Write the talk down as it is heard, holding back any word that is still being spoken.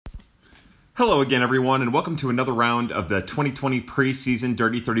Hello again, everyone, and welcome to another round of the 2020 preseason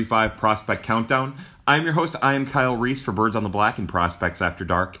Dirty 35 Prospect Countdown. I'm your host, I am Kyle Reese for Birds on the Black and Prospects After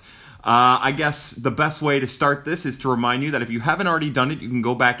Dark. I guess the best way to start this is to remind you that if you haven't already done it, you can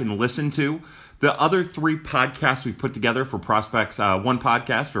go back and listen to the other three podcasts we've put together for Prospects. One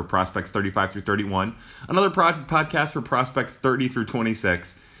podcast for Prospects 35 through 31, another podcast for Prospects 30 through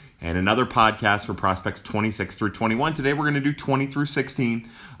 26, and another podcast for Prospects 26 through 21. Today we're going to do 20 through 16.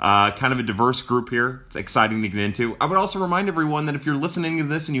 Kind of a diverse group here. It's exciting to get into. I would also remind everyone that if you're listening to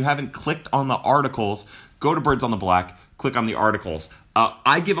this and you haven't clicked on the articles, go to Birds on the Black, click on the articles.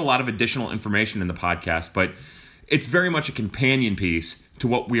 I give a lot of additional information in the podcast, but it's very much a companion piece to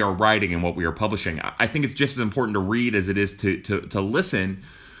what we are writing and what we are publishing. I think it's just as important to read as it is to listen.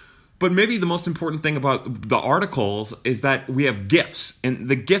 But maybe the most important thing about the articles is that we have GIFs. And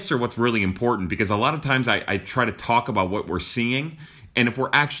the GIFs are what's really important, because a lot of times I try to talk about what we're seeing. And if we're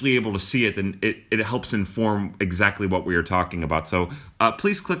actually able to see it, then it helps inform exactly what we are talking about. So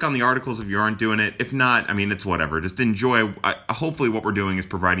please click on the articles if you aren't doing it. If not, I mean, it's whatever. Just enjoy. Hopefully what we're doing is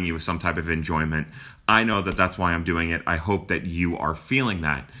providing you with some type of enjoyment. I know that that's why I'm doing it. I hope that you are feeling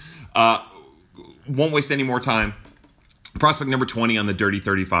that. Won't waste any more time. Prospect number 20 on the Dirty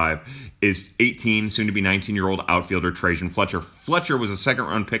 35 is 18, soon-to-be 19-year-old outfielder Trajan Fletcher. Fletcher was a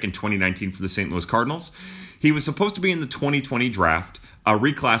second-round pick in 2019 for the St. Louis Cardinals. He was supposed to be in the 2020 draft,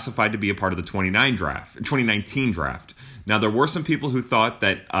 reclassified to be a part of the 2019 draft. Now, there were some people who thought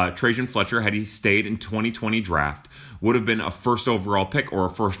that Trajan Fletcher, had he stayed in 2020 draft, would have been a first overall pick or a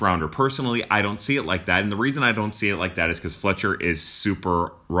first rounder. Personally, I don't see it like that. And the reason I don't see it like that is because Fletcher is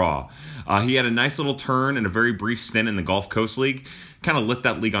super raw. He had a nice little turn and a very brief stint in the Gulf Coast League. Kind of lit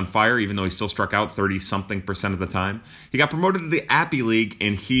that league on fire, even though he still struck out 30-something% of the time. He got promoted to the Appy League,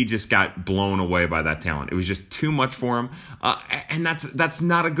 and he just got blown away by that talent. It was just too much for him. And that's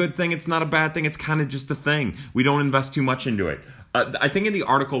not a good thing. It's not a bad thing. It's kind of just a thing. We don't invest too much into it. I think in the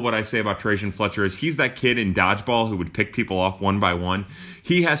article what I say about Trajan Fletcher is he's that kid in dodgeball who would pick people off one by one.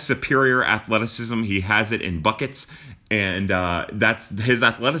 He has superior athleticism. He has it in buckets, and that's his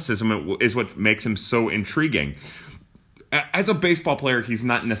athleticism is what makes him so intriguing. As a baseball player, he's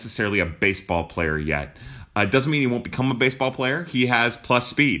not necessarily a baseball player yet. Doesn't mean he won't become a baseball player. He has plus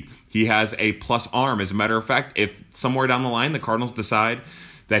speed. He has a plus arm. As a matter of fact, if somewhere down the line the Cardinals decide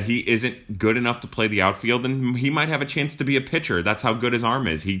that he isn't good enough to play the outfield, then he might have a chance to be a pitcher. That's how good his arm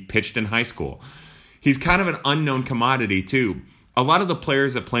is. He pitched in high school. He's kind of an unknown commodity, too. A lot of the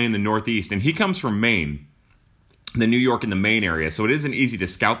players that play in the Northeast, and he comes from Maine, the New York and the Maine area, so it isn't easy to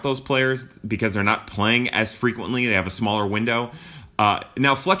scout those players because they're not playing as frequently. They have a smaller window.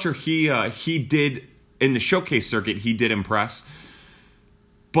 Now, Fletcher, he did, in the showcase circuit, he did impress.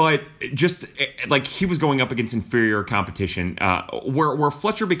 But just like he was going up against inferior competition, where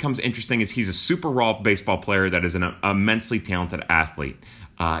Fletcher becomes interesting is he's a super raw baseball player that is an immensely talented athlete.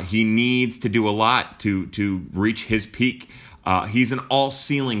 He needs to do a lot to reach his peak. He's an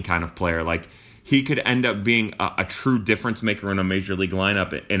all-ceiling kind of player. Like, he could end up being a true difference maker in a major league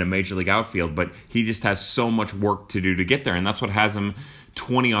lineup in a major league outfield, but he just has so much work to do to get there, and that's what has him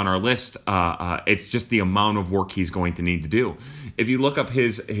 20 on our list. It's just the amount of work he's going to need to do. If you look up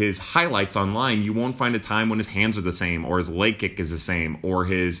his highlights online, you won't find a time when his hands are the same, or his leg kick is the same, or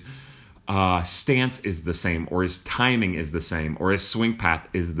his stance is the same, or his timing is the same, or his swing path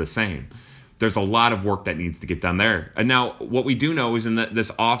is the same. There's a lot of work that needs to get done there. And now, what we do know is in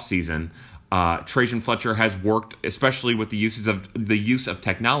this offseason, Trajan Fletcher has worked, especially with the use of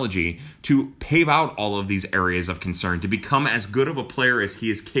technology, to pave out all of these areas of concern, to become as good of a player as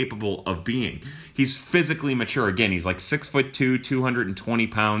he is capable of being. He's physically mature. Again, he's like 6'2", 220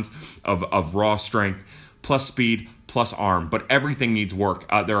 pounds of raw strength, plus speed, plus arm. But everything needs work.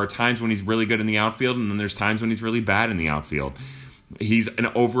 There are times when he's really good in the outfield, and then there's times when he's really bad in the outfield. He's an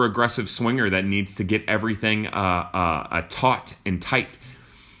over-aggressive swinger that needs to get everything taut and tight.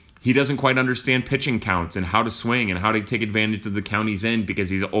 He doesn't quite understand pitching counts and how to swing and how to take advantage of the count he's in because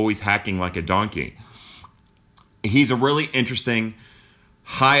he's always hacking like a donkey. He's a really interesting,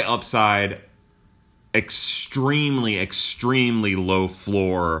 high upside, extremely, extremely low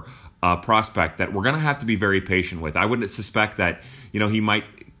floor prospect that we're going to have to be very patient with. I wouldn't suspect that, he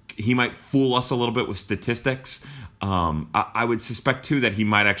might fool us a little bit with statistics. I would suspect, too, that he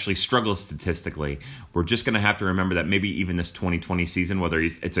might actually struggle statistically. We're just going to have to remember that maybe even this 2020 season, whether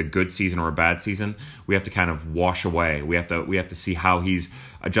it's a good season or a bad season, we have to kind of wash away. We have to see how he's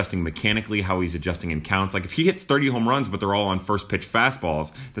adjusting mechanically, how he's adjusting in counts. Like, if he hits 30 home runs, but they're all on first pitch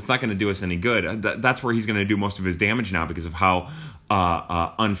fastballs, that's not going to do us any good. That's where he's going to do most of his damage now because of how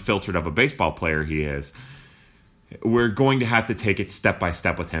unfiltered of a baseball player he is. we're going to have to take it step by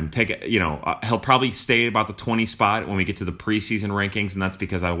step with him. Take it, he'll probably stay about the 20 spot when we get to the preseason rankings, and that's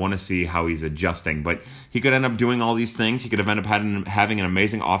because I want to see how he's adjusting. But he could end up doing all these things. He could have ended up having an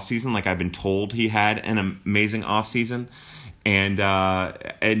amazing offseason, like I've been told he had an amazing offseason.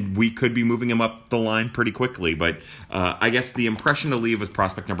 And we could be moving him up the line pretty quickly. But I guess the impression to leave with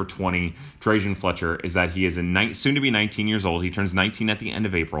prospect number 20, Trajan Fletcher, is that he is soon-to-be 19 years old. He turns 19 at the end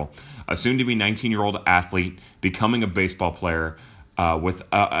of April. A soon-to-be 19-year-old athlete becoming a baseball player with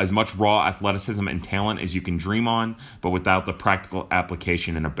as much raw athleticism and talent as you can dream on, but without the practical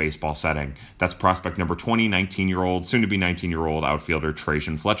application in a baseball setting. That's prospect number 20, 19-year-old, soon-to-be 19-year-old outfielder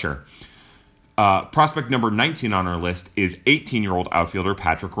Trajan Fletcher. Prospect number 19 on our list is 18-year-old outfielder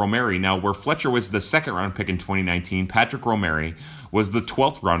Patrick Romeri. Now, where Fletcher was the second-round pick in 2019, Patrick Romeri was the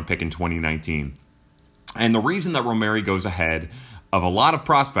 12th-round pick in 2019. And the reason that Romeri goes ahead of a lot of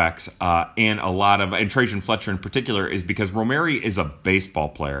prospects and Trajan Fletcher in particular is because Romeri is a baseball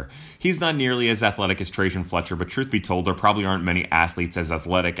player. He's not nearly as athletic as Trajan Fletcher, but truth be told, there probably aren't many athletes as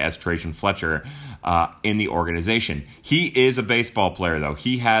athletic as Trajan Fletcher in the organization. He is a baseball player, though.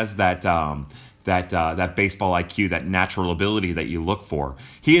 He has that baseball IQ, that natural ability that you look for.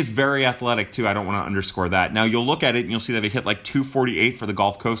 He is very athletic, too. I don't want to underscore that. Now, you'll look at it, and you'll see that he hit like 248 for the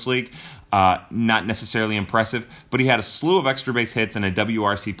Gulf Coast League. Not necessarily impressive, but he had a slew of extra base hits and a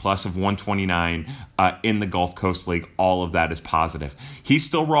WRC plus of 129 in the Gulf Coast League. All of that is positive. He's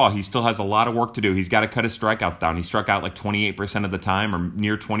still raw. He still has a lot of work to do. He's got to cut his strikeouts down. He struck out like 28% of the time, or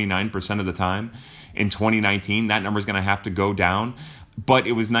near 29% of the time in 2019. That number is going to have to go down. But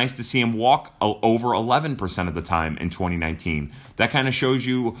it was nice to see him walk over 11% of the time in 2019. That kind of shows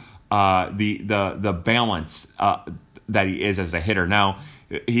you the balance that he is as a hitter. Now,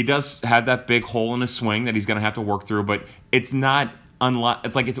 he does have that big hole in his swing that he's going to have to work through, but it's not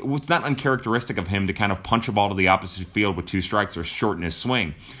it's not uncharacteristic of him to kind of punch a ball to the opposite field with two strikes or shorten his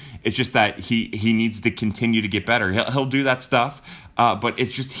swing. It's just that he needs to continue to get better. He'll do that stuff, but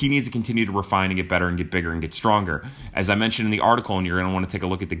it's just he needs to continue to refine and get better and get bigger and get stronger. As I mentioned in the article, and you're going to want to take a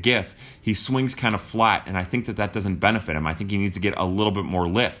look at the GIF, he swings kind of flat, and I think that doesn't benefit him. I think he needs to get a little bit more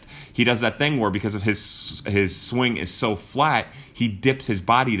lift. He does that thing where because of his swing is so flat, he dips his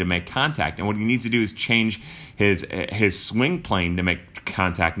body to make contact, and what he needs to do is change his swing plane to make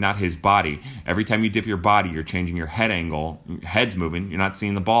contact, not his body. Every time you dip your body, you're changing your head angle. Head's moving. You're not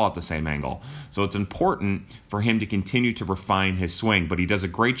seeing the ball at the same angle. So it's important for him to continue to refine his swing. But he does a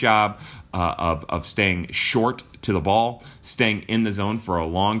great job of staying short to the ball, staying in the zone for a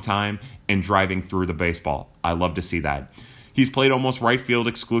long time, and driving through the baseball. I love to see that. He's played almost right field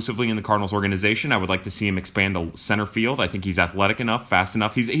exclusively in the Cardinals organization. I would like to see him expand to center field. I think he's athletic enough, fast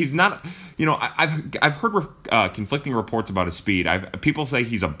enough. He's not, I've heard conflicting reports about his speed. People say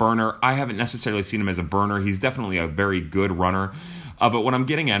he's a burner. I haven't necessarily seen him as a burner. He's definitely a very good runner. But what I'm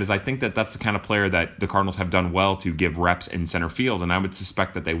getting at is I think that's the kind of player that the Cardinals have done well to give reps in center field, and I would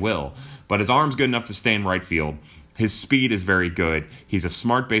suspect that they will. But his arm's good enough to stay in right field. His speed is very good. He's a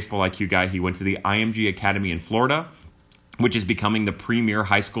smart baseball IQ guy. He went to the IMG Academy in Florida, which is becoming the premier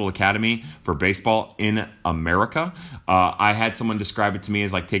high school academy for baseball in America. I had someone describe it to me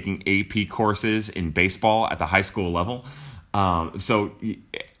as like taking AP courses in baseball at the high school level. So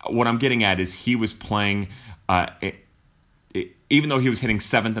what I'm getting at is he was playing, even though he was hitting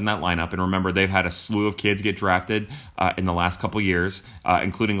seventh in that lineup, and remember, they've had a slew of kids get drafted in the last couple years,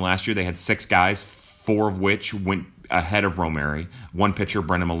 including last year. They had 6 guys, 4 of which went ahead of Romeri. One pitcher,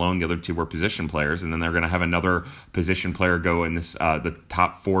 Brendan Malone, the other 2 were position players, and then they're going to have another position player go in this the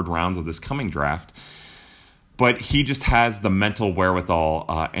top 4 rounds of this coming draft. But he just has the mental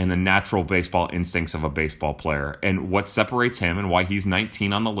wherewithal and the natural baseball instincts of a baseball player. And what separates him and why he's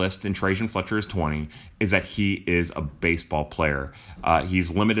 19 on the list and Trajan Fletcher is 20 is that he is a baseball player.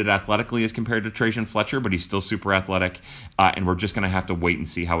 He's limited athletically as compared to Trajan Fletcher, but he's still super athletic, and we're just going to have to wait and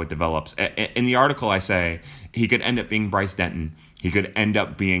see how it develops. In the article, I say he could end up being Bryce Denton. He could end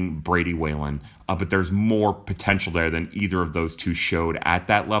up being Brady Whalen, but there's more potential there than either of those 2 showed at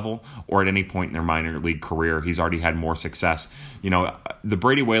that level or at any point in their minor league career. He's already had more success. The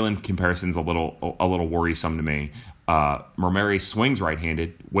Brady Whalen comparison is a little worrisome to me. Romeri swings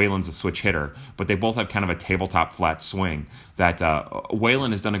right-handed. Whalen's a switch hitter, but they both have kind of a tabletop flat swing. That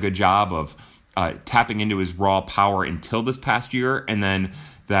Whalen has done a good job of tapping into his raw power until this past year, and then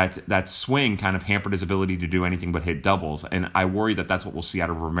that swing kind of hampered his ability to do anything but hit doubles. And I worry that that's what we'll see out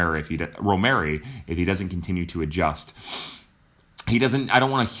of Romeri if he doesn't continue to adjust. he doesn't. I don't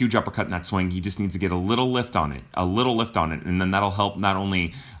want a huge uppercut in that swing. He just needs to get a little lift on it, and then that'll help not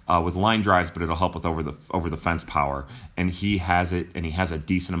only with line drives, but it'll help with over the fence power. And he has it, and he has a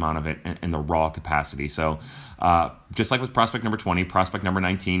decent amount of it in the raw capacity. So just like with prospect number 20, prospect number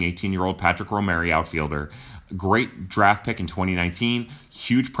 19, 18-year-old Patrick Romeri, outfielder, great draft pick in 2019,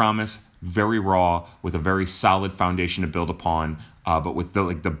 huge promise, very raw, with a very solid foundation to build upon. But with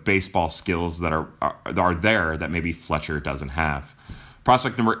the baseball skills that are there that maybe Fletcher doesn't have.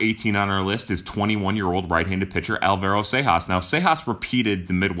 Prospect number 18 on our list is 21-year-old right-handed pitcher Alvaro Seijas. Now, Seijas repeated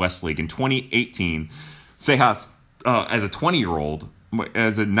the Midwest League in 2018. Seijas, as a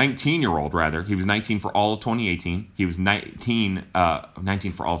 19-year-old rather, he was 19 for all of 2018. He was 19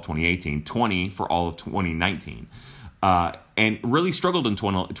 for all of 2018, 20 for all of 2019, and really struggled in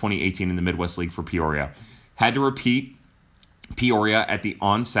 2018 in the Midwest League for Peoria. Had to repeat Peoria at the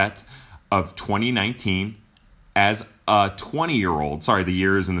onset of 2019 as a 20-year-old. Sorry, the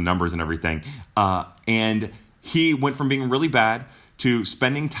years and the numbers and everything. And he went from being really bad to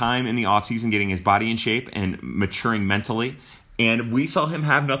spending time in the offseason getting his body in shape and maturing mentally. And we saw him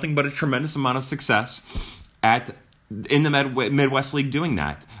have nothing but a tremendous amount of success in the Midwest League doing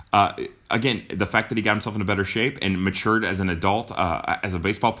that. Again, the fact that he got himself in a better shape and matured as an adult, as a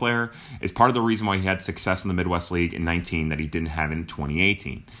baseball player, is part of the reason why he had success in the Midwest League in 19 that he didn't have in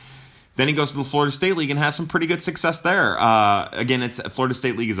 2018. Then he goes to the Florida State League and has some pretty good success there. Again, Florida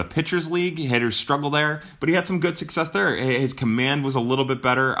State League is a pitcher's league. Hitters struggle there, but he had some good success there. His command was a little bit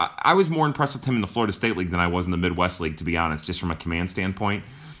better. I was more impressed with him in the Florida State League than I was in the Midwest League, to be honest, just from a command standpoint.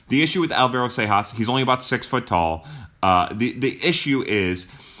 The issue with Alvaro Seijas, he's only about 6 foot tall. The issue is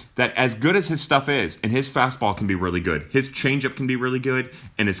that as good as his stuff is, and his fastball can be really good, his changeup can be really good,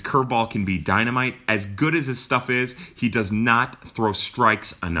 and his curveball can be dynamite, as good as his stuff is, he does not throw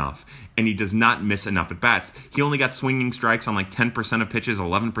strikes enough, and he does not miss enough at bats. He only got swinging strikes on like 10% of pitches,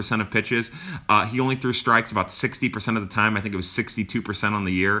 11% of pitches. He only threw strikes about 60% of the time. I think it was 62% on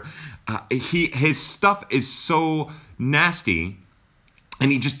the year. His stuff is so nasty, and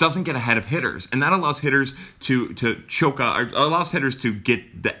he just doesn't get ahead of hitters. And that allows hitters to choke or allows hitters to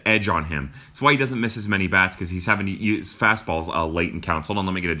get the edge on him. That's why he doesn't miss as many bats, because he's having to use fastballs late in counts. Hold on,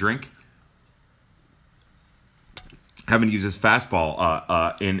 let me get a drink. Having to use his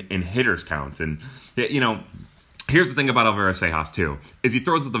fastball in hitters counts. And, here's the thing about Alvaro Seijas, too, is he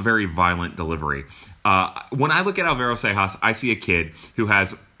throws with a very violent delivery. When I look at Alvaro Seijas, I see a kid who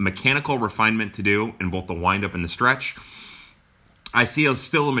has mechanical refinement to do in both the windup and the stretch. I see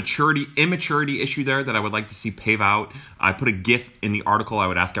still a immaturity issue there that I would like to see pave out. I put a GIF in the article. I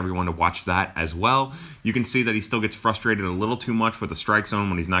would ask everyone to watch that as well. You can see that he still gets frustrated a little too much with the strike zone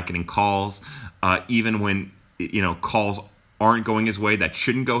when he's not getting calls, even when calls aren't going his way, that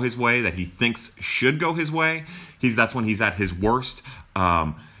shouldn't go his way, that he thinks should go his way. That's when he's at his worst.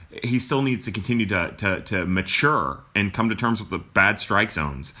 He still needs to continue to mature and come to terms with the bad strike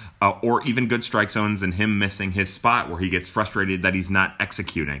zones, or even good strike zones, and him missing his spot where he gets frustrated that he's not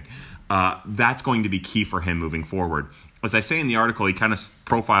executing. That's going to be key for him moving forward. As I say in the article, he kind of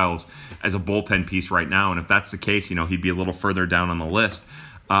profiles as a bullpen piece right now, and if that's the case, he'd be a little further down on the list.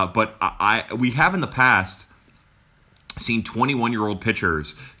 But we have in the past seen 21-year-old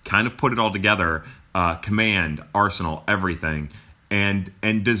pitchers kind of put it all together, command, arsenal, everything, and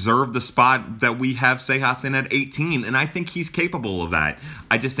deserve the spot that we have Seijas in at 18, and I think he's capable of that.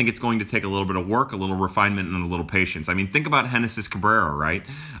 I just think it's going to take a little bit of work, a little refinement, and a little patience. I mean, think about Genesis Cabrera, right?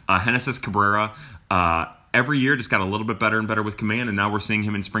 Genesis Cabrera every year just got a little bit better and better with command, and now we're seeing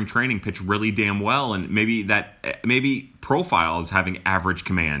him in spring training pitch really damn well, and maybe profile is having average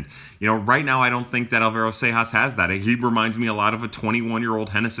command. Right now I don't think that Alvaro Seijas has that. He reminds me a lot of a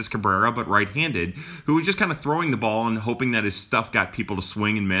 21-year-old Genesis Cabrera, but right-handed, who was just kind of throwing the ball and hoping that his stuff got people to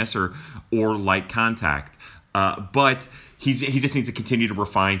swing and miss or light contact. But he just needs to continue to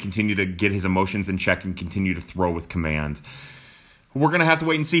refine, continue to get his emotions in check, and continue to throw with command. We're going to have to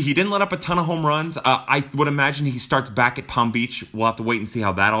wait and see. He didn't let up a ton of home runs. I would imagine he starts back at Palm Beach. We'll have to wait and see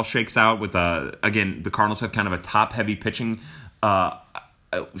how that all shakes out. With again, the Cardinals have kind of a top-heavy pitching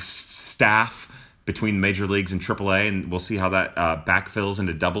staff between major leagues and AAA, and we'll see how that backfills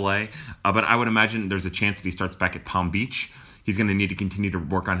into AA. But I would imagine there's a chance that he starts back at Palm Beach. He's going to need to continue to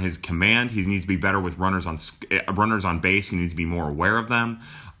work on his command. He needs to be better with runners on base. He needs to be more aware of them.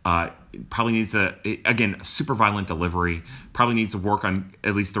 Probably needs a super violent delivery. Probably needs to work on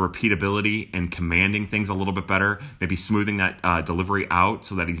at least the repeatability and commanding things a little bit better. Maybe smoothing that delivery out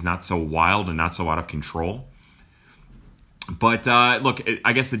so that he's not so wild and not so out of control. But look,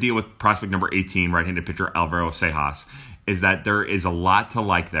 I guess the deal with prospect number 18, right-handed pitcher Alvaro Seijas, is that there is a lot to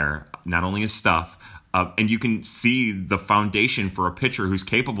like there. Not only his stuff, And you can see the foundation for a pitcher who's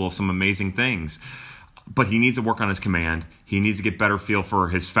capable of some amazing things. But he needs to work on his command. He needs to get better feel for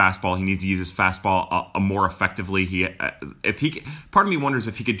his fastball. He needs to use his fastball more effectively. Part of me wonders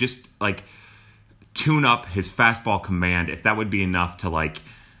if he could just like tune up his fastball command, if that would be enough to like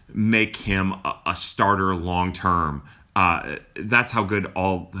make him a starter long term. That's how good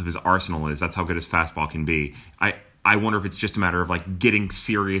all of his arsenal is. That's how good his fastball can be. I wonder if it's just a matter of like getting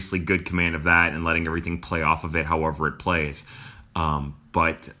seriously good command of that and letting everything play off of it however it plays.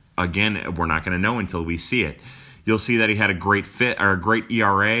 But again, we're not going to know until we see it. You'll see that he had a great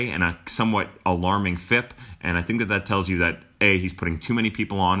ERA and a somewhat alarming FIP, and I think that tells you that he's putting too many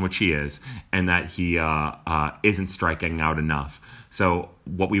people on, which he is, and that he isn't striking out enough. So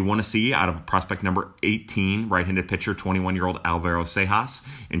what we want to see out of prospect number 18, right-handed pitcher, 21-year-old Alvaro Seijas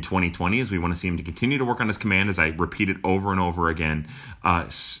in 2020 is we want to see him to continue to work on his command, as I repeat it over and over again,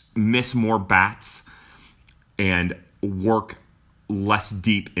 miss more bats, and work less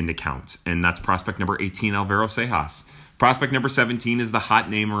deep into counts. And that's prospect number 18, Alvaro Seijas. Prospect number 17 is the hot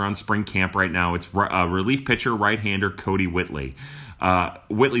name around spring camp right now. It's relief pitcher, right-hander Kodi Whitley.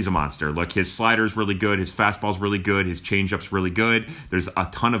 Whitley's a monster. Look, his slider's really good. His fastball's really good. His changeup's really good. There's a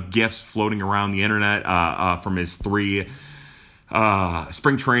ton of GIFs floating around the internet from his 3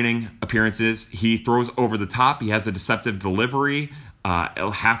 spring training appearances. He throws over the top. He has a deceptive delivery.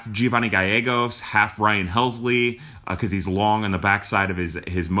 Half Giovanni Gallegos, half Ryan Helsley, because he's long on the backside of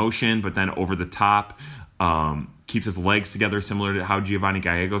his motion, but then over the top. Keeps his legs together similar to how Giovanni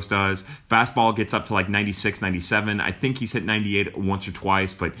Gallegos does. Fastball gets up to like 96, 97. I think he's hit 98 once or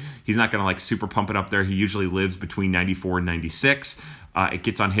twice, but he's not going to like super pump it up there. He usually lives between 94 and 96. It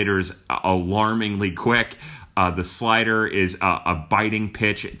gets on hitters alarmingly quick. The slider is a biting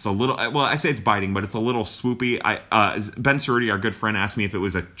pitch. It's a little, well, I say it's biting, but it's a little swoopy. Ben Cerruti, our good friend, asked me if it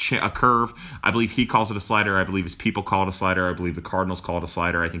was a curve. I believe he calls it a slider. I believe his people call it a slider. I believe the Cardinals call it a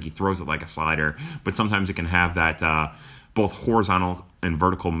slider. I think he throws it like a slider, but sometimes it can have that both horizontal and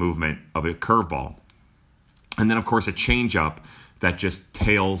vertical movement of a curveball. And then, of course, a changeup that just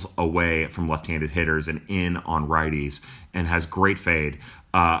tails away from left-handed hitters and in on righties and has great fade.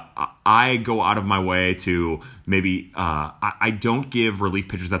 I go out of my way to maybe I don't give relief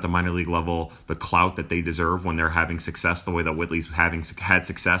pitchers at the minor league level the clout that they deserve when they're having success the way that Whitley's had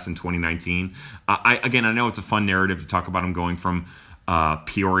success in 2019. I know it's a fun narrative to talk about him going from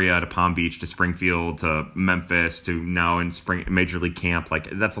Peoria to Palm Beach to Springfield to Memphis to now in Major League camp. Like,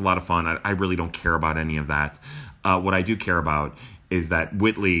 that's a lot of fun. I really don't care about any of that. What I do care about is that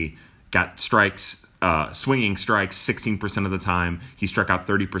Whitley got strikes, swinging strikes 16% of the time. He struck out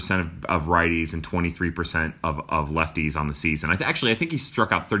 30% of righties and 23% of lefties on the season. I think he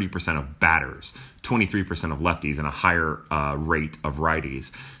struck out 30% of batters, 23% of lefties, and a higher rate of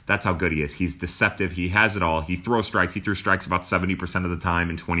righties. That's how good he is. He's deceptive. He has it all. He throws strikes. He threw strikes about 70% of the time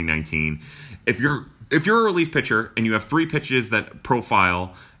in 2019. If you're a relief pitcher and you have 3 pitches that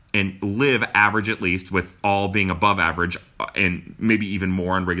profile and live average, at least, with all being above average and maybe even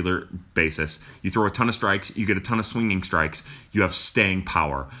more on regular basis, you throw a ton of strikes, you get a ton of swinging strikes, you have staying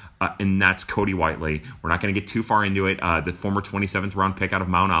power, and that's Kodi Whitley. We're not going to get too far into it. The former 27th round pick out of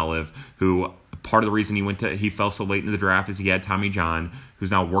Mount Olive, who part of the reason he fell so late into the draft is he had Tommy John,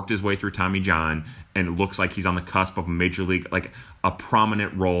 who's now worked his way through Tommy John and it looks like he's on the cusp of a major league, like a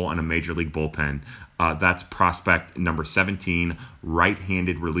prominent role on a major league bullpen. That's prospect number 17,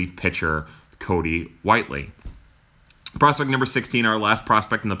 right-handed relief pitcher Kodi Whitley. Prospect number 16, our last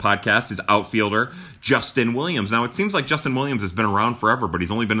prospect in the podcast, is outfielder Justin Williams. Now, it seems like Justin Williams has been around forever, but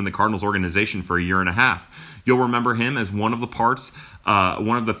he's only been in the Cardinals organization for a year and a half. You'll remember him as one of the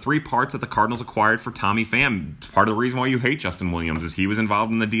 3 parts that the Cardinals acquired for Tommy Pham. Part of the reason why you hate Justin Williams is he was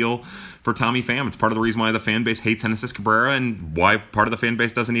involved in the deal for Tommy Pham. It's part of the reason why the fan base hates Genesis Cabrera and why part of the fan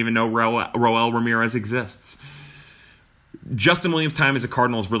base doesn't even know Roel Ramirez exists. Justin Williams' time as a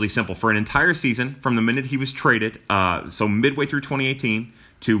Cardinal is really simple. For an entire season, from the minute he was traded, so midway through 2018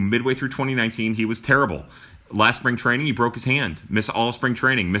 to midway through 2019, he was terrible. Last spring training, he broke his hand, missed all of spring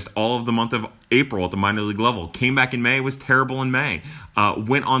training, missed all of the month of April at the minor league level, came back in May, was terrible in May,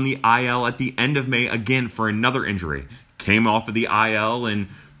 went on the IL at the end of May again for another injury, came off of the IL and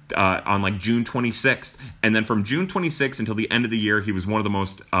on like June 26th. And then from June 26th until the end of the year, he was one of the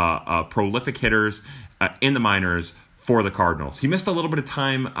most prolific hitters in the minors for the Cardinals. He missed a little bit of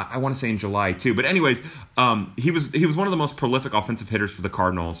time, I want to say in July too. But anyways, he was one of the most prolific offensive hitters for the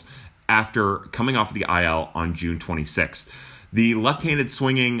Cardinals after coming off of the IL on June 26th. The left-handed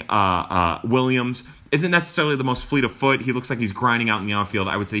swinging Williams isn't necessarily the most fleet of foot. He looks like he's grinding out in the outfield.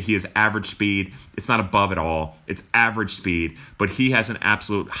 I would say he is average speed. It's not above at all. It's average speed, but he has an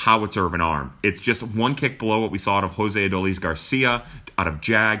absolute howitzer of an arm. It's just one kick below what we saw out of Jose Adolis Garcia, out of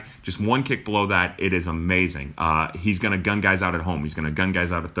Jag. Just one kick below that. It is amazing. He's going to gun guys out at home. He's going to gun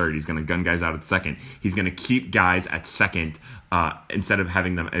guys out at third. He's going to gun guys out at second. He's going to keep guys at second instead of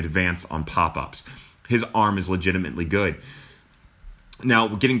having them advance on pop-ups. His arm is legitimately good. Now,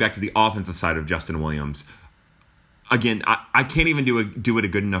 getting back to the offensive side of Justin Williams, again, I can't even do it a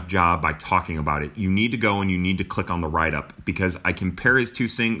good enough job by talking about it. You need to go and you need to click on the write-up because I compare his two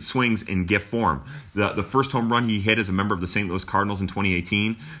swings in GIF form. The first home run he hit as a member of the St. Louis Cardinals in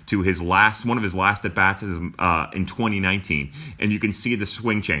 2018 to one of his last at-bats in 2019. And you can see the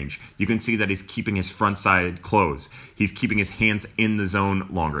swing change. You can see that he's keeping his front side closed. He's keeping his hands in the zone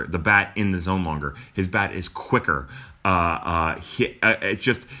longer, the bat in the zone longer. His bat is quicker.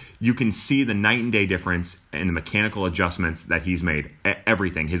 You can see the night and day difference in the mechanical adjustments that he's made.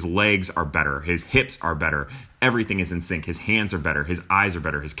 Everything. His legs are better. His hips are better. Everything is in sync. His hands are better. His eyes are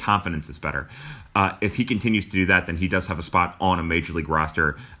better. His confidence is better. If he continues to do that, then he does have a spot on a major league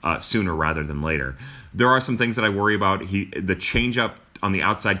roster sooner rather than later. There are some things that I worry about. The changeup on the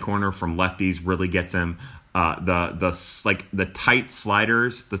outside corner from lefties really gets him. The tight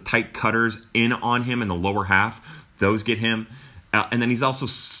sliders, the tight cutters in on him in the lower half, those get him. And then he's also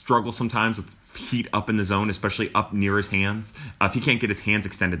struggles sometimes with heat up in the zone, especially up near his hands. If he can't get his hands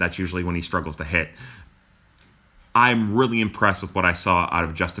extended, that's usually when he struggles to hit. I'm really impressed with what I saw out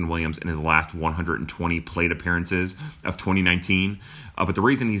of Justin Williams in his last 120 plate appearances of 2019. But the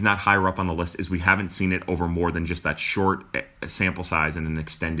reason he's not higher up on the list is we haven't seen it over more than just that short sample size in an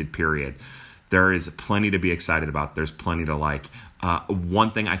extended period. There is plenty to be excited about. There's plenty to like.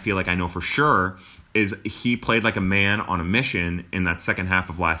 One thing I feel like I know for sure is he played like a man on a mission in that second half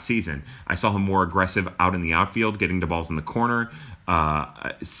of last season. I saw him more aggressive out in the outfield, getting to balls in the corner,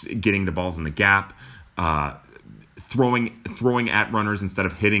 getting to balls in the gap, throwing at runners instead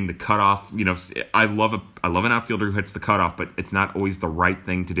of hitting the cutoff. I love an outfielder who hits the cutoff, but it's not always the right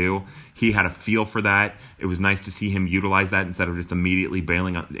thing to do. He had a feel for that. It was nice to see him utilize that instead of just immediately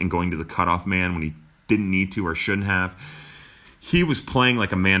bailing and going to the cutoff man when he didn't need to or shouldn't have. He was playing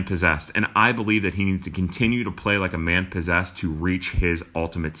like a man possessed, and I believe that he needs to continue to play like a man possessed to reach his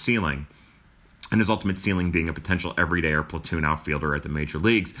ultimate ceiling. And his ultimate ceiling being a potential everyday or platoon outfielder at the major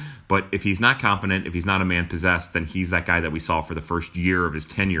leagues. But if he's not confident, if he's not a man possessed, then he's that guy that we saw for the first year of his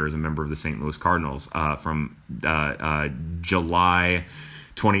tenure as a member of the St. Louis Cardinals from July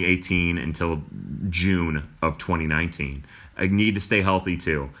 2018 until June of 2019. I need to stay healthy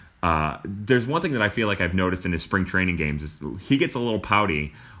too. There's one thing that I feel like I've noticed in his spring training games is he gets a little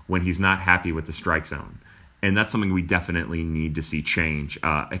pouty when he's not happy with the strike zone. And that's something we definitely need to see change.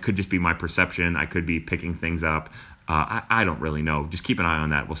 It could just be my perception. I could be picking things up. I don't really know. Just keep an eye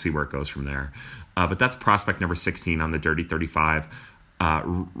on that. We'll see where it goes from there. But that's prospect number 16 on the Dirty 35.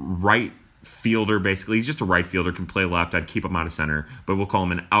 Right fielder, basically. He's just a right fielder, can play left. I'd keep him out of center. But we'll call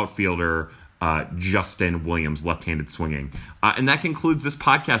him an outfielder, Justin Williams, left-handed swinging. And that concludes this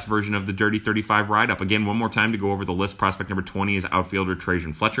podcast version of the Dirty 35 write-up. Again, one more time to go over the list. Prospect number 20 is outfielder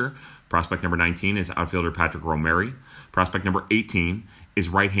Trajan Fletcher. Prospect number 19 is outfielder Patrick Romeri. Prospect number 18 is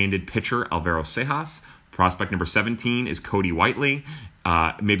right-handed pitcher Alvaro Sejas. Prospect number 17 is Cody Whiteley.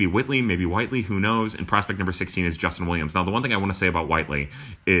 Maybe Whitley, maybe Whiteley, who knows? And prospect number 16 is Justin Williams. Now, the one thing I want to say about Whiteley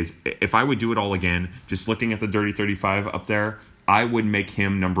is if I would do it all again, just looking at the Dirty 35 up there, I would make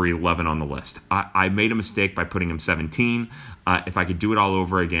him number 11 on the list. I made a mistake by putting him 17. If I could do it all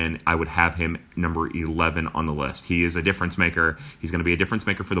over again, I would have him number 11 on the list. He is a difference maker. He's going to be a difference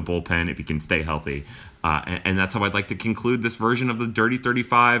maker for the bullpen if he can stay healthy. And that's how I'd like to conclude this version of the Dirty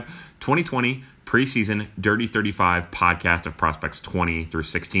 35 2020 preseason Dirty 35 podcast of prospects 20 through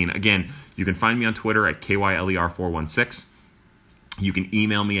 16. Again, you can find me on Twitter at KYLER416. You can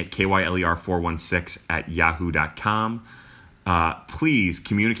email me at KYLER416@yahoo.com. Please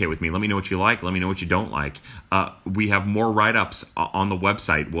communicate with me. Let me know what you like. Let me know what you don't like. We have more write-ups on the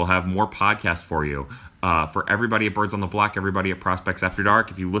website. We'll have more podcasts for you. For everybody at Birds on the Block, everybody at Prospects After Dark.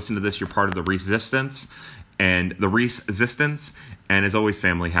 If you listen to this, you're part of the Resistance. And as always,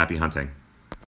 family, happy hunting.